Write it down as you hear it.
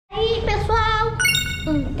aí, pessoal,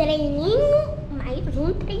 um treininho, mais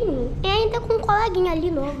um treininho. E ainda com um coleguinha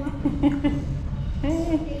ali novo.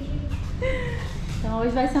 Então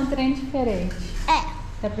hoje vai ser um treino diferente. É.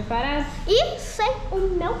 Tá preparado? E sem o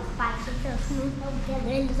meu pai, então se não estão vendo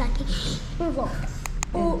eles aqui em volta.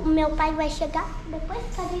 O meu pai vai chegar depois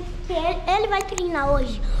que ele vai treinar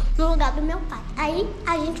hoje no lugar do meu pai. Aí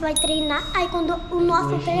a gente vai treinar, aí quando o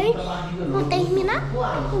nosso treino não terminar,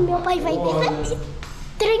 o meu pai vai vir e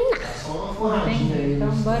treinar.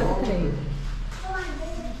 Então bora pro treino.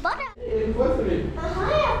 Bora! Ele foi, Felipe?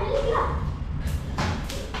 Aham, é aquele ó.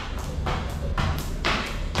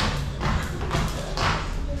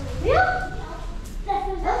 Viu?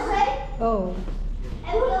 Eu sei. Oh,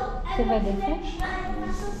 você vai descer?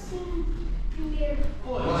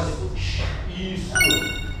 Isso.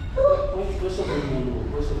 Onde foi seu bumbum?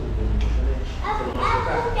 Foi seu bumbum diferente? É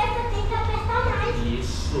porque você tem que apertar mais.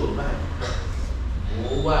 Isso, vai.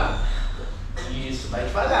 Boa. Isso, vai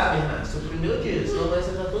devagar, Bernardo. Seu primeiro dia, senão vai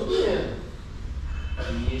ser todo dia.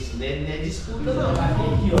 Isso, não é disputa não. Vai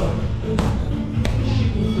vir aqui, ó.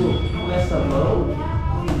 Estica o jogo com essa mão.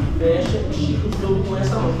 Fecha, estica o jogo com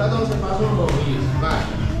essa mão. Cada um você faz uma mão. Isso, vai.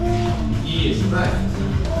 Isso, vai.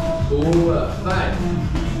 Boa, vai.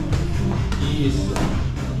 Isso.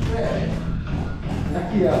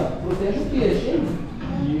 Aqui, ó. Protege o queixo, hein?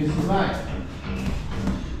 Isso, vai.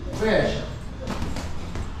 Fecha.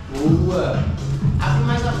 Boa. Abre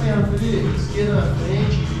mais a perna, Felipe. Esquerda na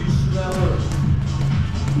frente. Isso, garoto.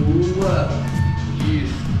 Boa.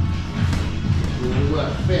 Isso. Boa.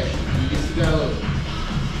 Fecha. Isso, garoto.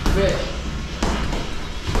 Fecha.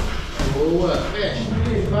 Boa. Fecha.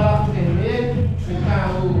 Felipe, vai lá pro vermelho. Vem cá,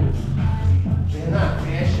 o Bernardo.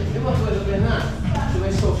 Fecha. Mesma coisa, Bernardo. Você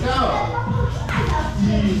vai socar, ó.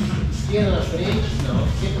 Isso. Esquerda na frente. Não.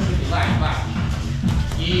 Esquerda na frente. Vai, vai.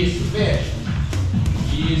 Isso. Fecha.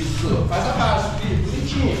 Isso. Faz a base, Felipe.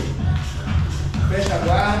 Bonitinho. Fecha a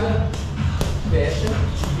guarda. Fecha.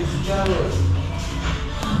 Isso, garoto.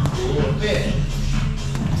 Boa. Fecha.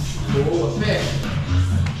 Boa. Fecha.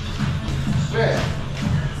 Fecha.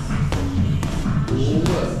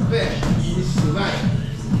 Boa. Fecha. Isso. Vai.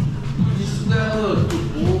 Isso, garoto.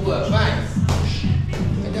 Boa. Vai.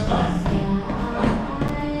 Cadê a guarda?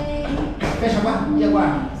 Fecha a guarda. E a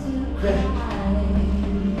guarda? Fecha.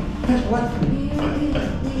 Fecha a guarda.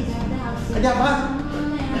 Cadê a base?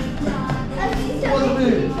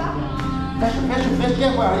 Fecha, fecha. E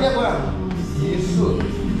agora? E agora? Isso.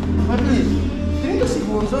 Vai, Felipe. 30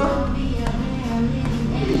 segundos, ó.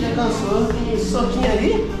 Ih, já cansou. Soquinho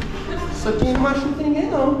ali? Soquinho não machuca ninguém,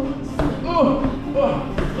 não.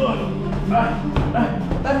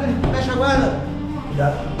 Vai, Felipe. Fecha a guarda.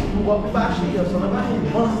 Cuidado. Um golpe baixo aí, ó. Só na barriga.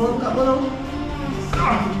 Vamos, não acabou, não.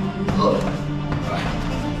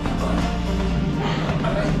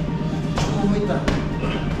 Eita.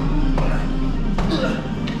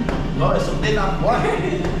 Olha, eu soltei na porta.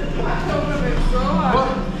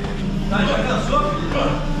 Já cansou?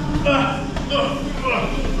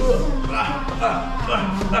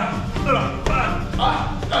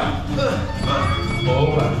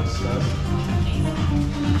 Boa.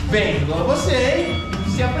 Bem, igual você, hein?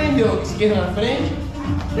 Você aprendeu esquerda na frente.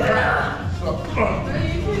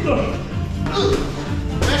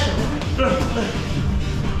 Fecha.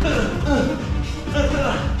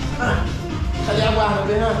 Cadê a guarda,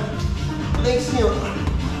 Bernardo? Lá em cima.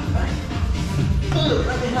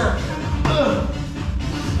 Vai, Bernardo.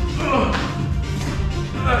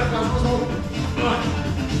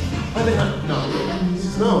 Vai, Bernardo. Não.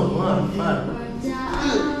 Não, mano, para.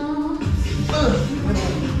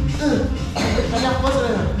 Cadê a força,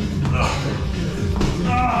 Bernardo?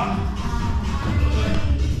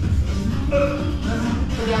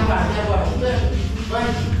 Cadê a guarda? Cadê a guarda? Vai.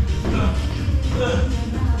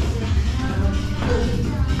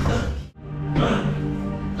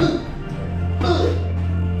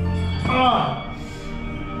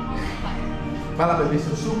 Vai lá beber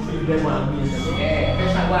seu suco, Felipe, pega uma aguinha também. É,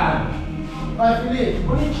 fecha a guarda. Vai, Felipe,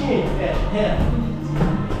 bonitinho. Fecha, reto.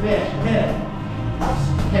 Fecha, reto.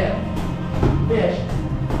 Reto. Fecha,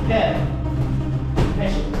 reto.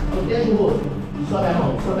 Fecha, proteja o outro. Sobe a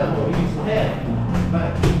mão, isso, reto. Vai,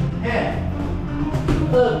 reto.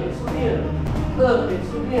 Up,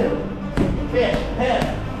 subindo. Fecha,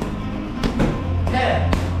 reto. Reto.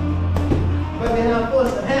 Vai ver na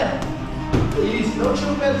força, reto. Isso, não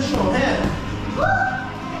tira o pé do chão, reto.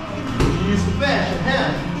 Isso, fecha,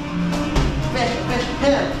 reto. Fecha,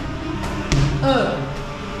 reto. Up.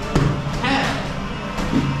 Reto.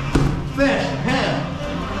 Fecha, reto.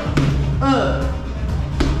 Up.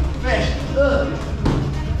 Fecha, up.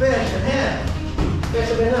 Fecha, reto.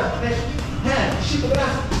 Fecha, Bernardo, fecha. Reto, estica o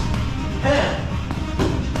braço.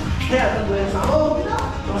 Tá doendo essa mão?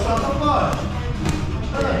 Então solta fora.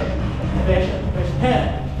 Fecha, fecha.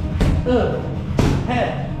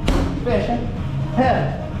 Fecha.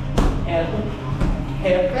 Reto.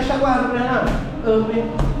 Fecha a guarda, Fernando. Up.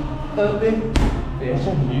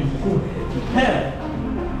 Fecha. Reto.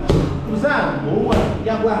 Cruzado. Boa. E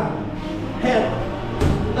a guarda. Reto.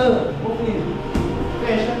 Concluído.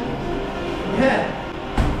 Fecha. Reto.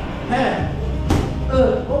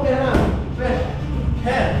 Vamos, Fernando. Fecha.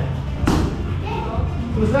 Reto.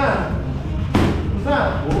 Cruzado.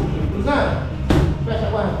 Cruzado. Fecha a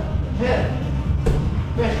guarda. Reto.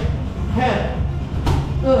 Fecha. Reto.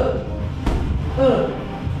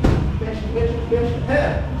 Fecha.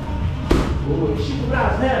 Reto. Boa. Estica o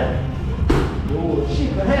braço. Reto. Boa.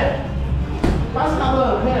 Estica. Reto. Quase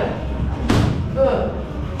acabando. Reto.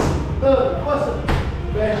 Força.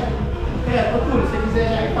 Fecha. Reto. Procura. Se você quiser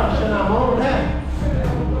já ir baixando a mão. Reto.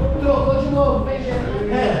 Trocou de novo. Fecha.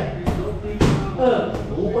 Reto.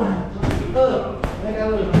 Boa. Pega a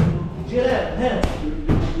luz. Direto. Reto.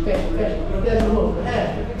 Fecha. Proteja o novo.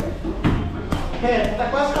 Reto. Tá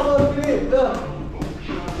quase acabando, Felipe.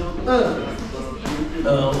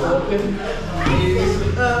 Isso.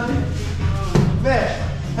 Fecha.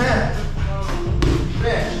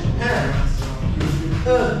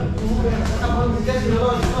 Tá acabando. Esquece o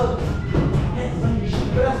relógio.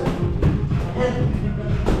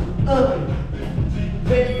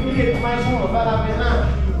 Vem, Felipe. Mais uma. Vai lá, Fernando.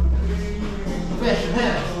 Fecha.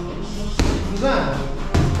 Cruzado.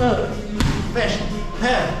 Fecha.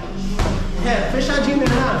 Fechadinho,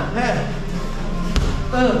 Bernardo.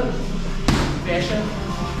 Fecha.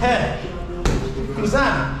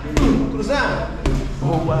 Cruzado.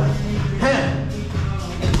 Boa.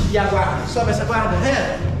 E a guarda. Sobe essa guarda.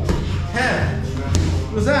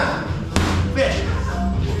 Cruzado. Fecha.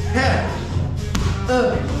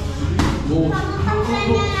 Boa.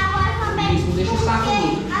 Isso, não deixa o saco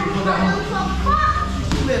muito.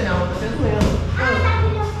 Não, tá doendo.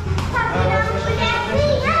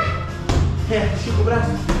 Reto, estica o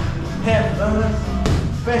braço. Reto,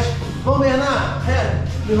 fecha. Vamos, Bernardo. Reto.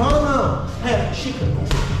 Não enrola não. Reto, estica.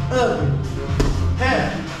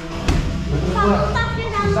 Reto.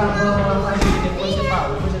 Usar a mão lá atrás. Depois você fala,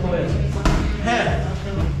 depois você começa. Reto.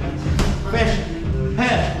 Fecha.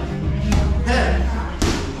 Reto.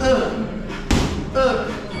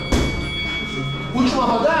 Última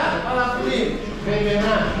rodada. Vai lá, Felipe. Vem,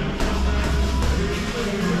 Bernardo.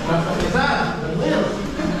 Tá pesado? Tá doendo?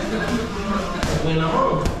 Põe na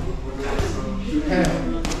mão?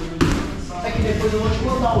 É que depois eu vou te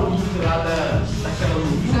mandar o link lá daquela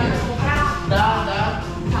luvinha. Dá.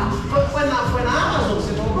 Foi na Amazon que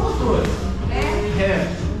você comprou, doutor?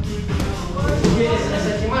 Porque essa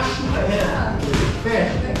aqui machuca,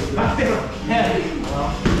 Fecha. Vai, Fernando.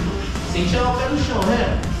 Sem tirar o pé do chão,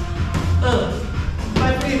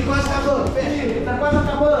 Vai, Felipe, quase acabando. Fecha, tá quase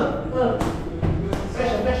acabando.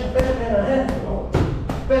 Fecha, Fernando.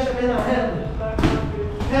 Fecha, Fernando.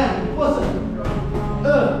 Força.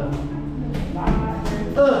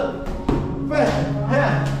 Fecha.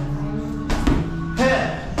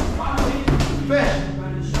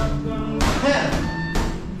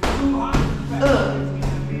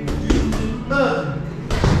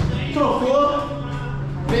 Trocou.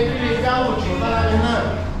 Vem verificar a última. Vai lá, Fernando.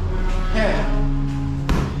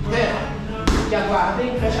 E a guarda,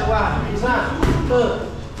 hein? Fecha a guarda. Cruzado.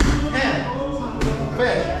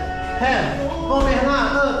 Fecha. Vamos,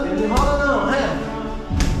 Bernardo. Não enrola não.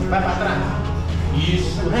 Vai pra trás.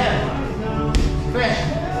 Isso. Fecha.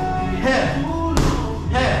 Fecha.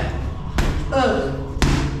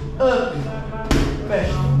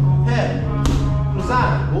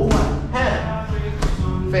 Cruzado. Boa.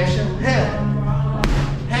 Fecha.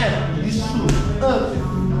 Isso.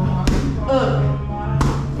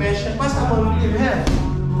 Fecha. Quase acabando, Felipe.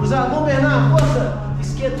 Cruzado. Vamos, Bernardo. Força.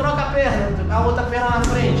 Esquerda, troca a perna. A outra perna na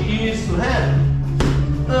frente. Isso.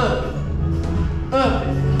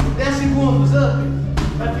 10 segundos.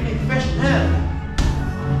 Vai, Felipe. Fecha.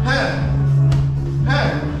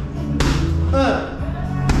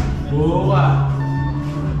 Boa.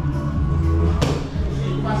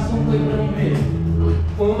 Passa 5 aí pra mim ver.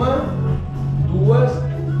 1, 2,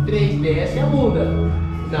 3. Desce a muda.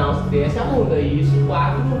 Não, desce a muda. Isso.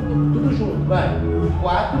 4. Tudo junto. Vai.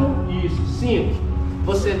 4. Isso. 5.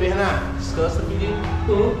 Você, Bernardo. Descansa, Felipe.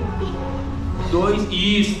 1, 2.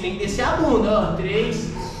 Isso. Tem que descer a bunda.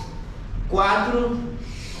 3, 4,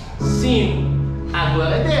 5.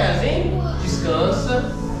 Agora é 10, hein?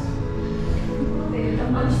 Descansa.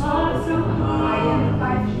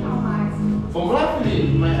 Vamos lá,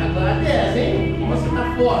 Felipe. Mas agora é 10, hein? Você tá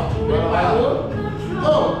forte. Preparou?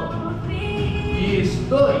 1,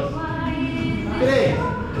 2, 3,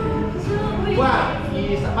 4.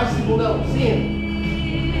 Isso, abaixa esse bundão. 5,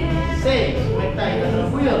 6. Como é que tá aí? Tá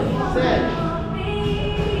tranquilo? 7,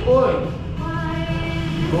 8,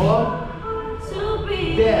 9,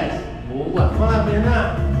 10. Boa. Vamos lá,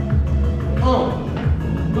 Bernardo.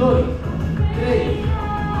 1, 2, 3,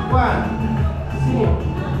 4, 5,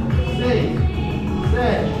 6,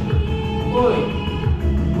 7, 8,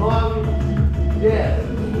 9, 10.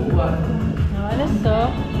 Boa. Olha só.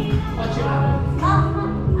 Pode tirar.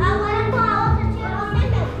 Agora com a outra tira você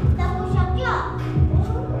mesmo. Dá um puxa aqui, ó.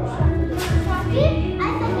 Puxa aqui,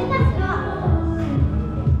 aí você fica assim, ó.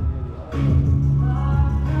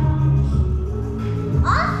 Ó,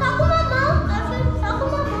 só com uma mão. Só com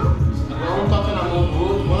uma mão. Um toca na mão do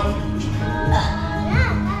outro, bora.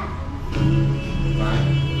 Vai.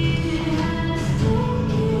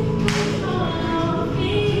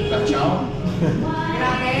 Dá tchau.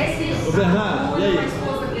 Agradece. Ô Bernardo, e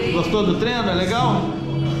aí? Gostou do treino? É legal?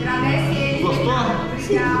 Agradece ele. Gostou?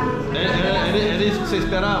 Obrigado. Era isso que você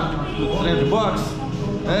esperava do treino de boxe?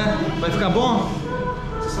 É? Vai ficar bom?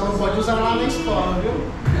 Você só não pode usar lá na escola, viu?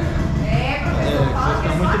 Professor, fala que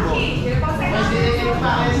tá é muito só bom. aqui. Ele consegue Mas fazer ele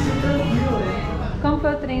parece ser tranquilo, né? Como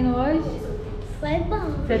foi o treino hoje? Foi bom.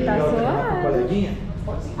 Você tá suave? Coleguinha?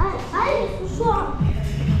 Ai, isso só.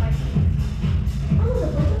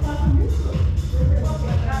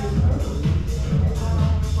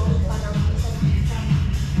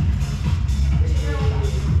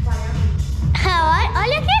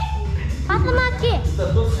 Olha aqui. Passa a mão aqui. Tá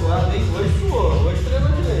todo suado, hein? Hoje suou, hoje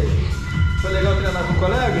treinou direito. Foi legal treinar com o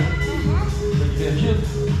colega? Foi divertido?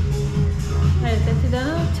 Ele tá te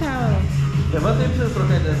dando tchau. Levanta aí pra você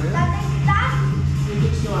trocar ideia mesmo. O que o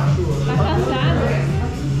senhor achou? Tá cansado?